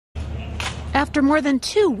After more than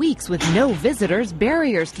 2 weeks with no visitors,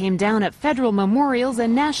 barriers came down at federal memorials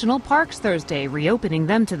and national parks Thursday, reopening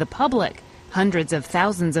them to the public. Hundreds of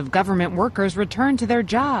thousands of government workers returned to their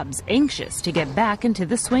jobs, anxious to get back into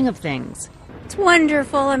the swing of things. It's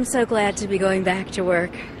wonderful. I'm so glad to be going back to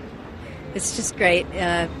work. It's just great.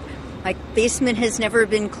 My basement has never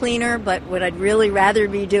been cleaner, but what I'd really rather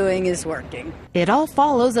be doing is working. It all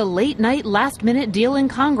follows a late-night, last-minute deal in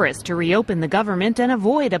Congress to reopen the government and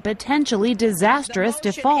avoid a potentially disastrous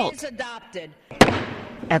default.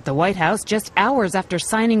 At the White House, just hours after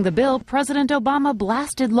signing the bill, President Obama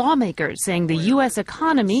blasted lawmakers, saying the U.S.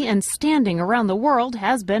 economy and standing around the world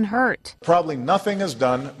has been hurt. Probably nothing has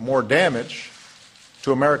done more damage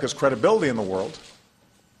to America's credibility in the world,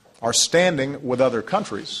 our standing with other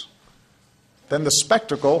countries, than the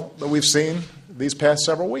spectacle that we've seen these past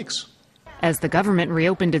several weeks. As the government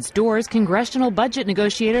reopened its doors, congressional budget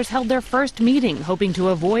negotiators held their first meeting, hoping to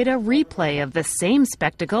avoid a replay of the same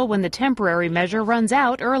spectacle when the temporary measure runs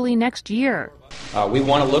out early next year. We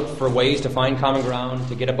want to look for ways to find common ground,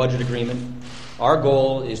 to get a budget agreement. Our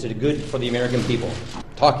goal is to do good for the American people.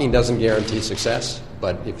 Talking doesn't guarantee success,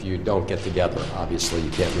 but if you don't get together, obviously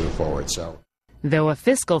you can't move forward. Though a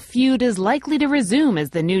fiscal feud is likely to resume as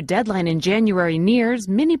the new deadline in January nears,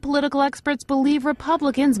 many political experts believe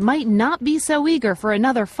Republicans might not be so eager for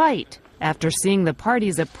another fight after seeing the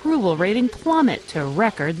party's approval rating plummet to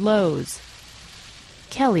record lows.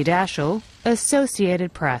 Kelly Daschle,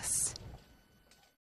 Associated Press.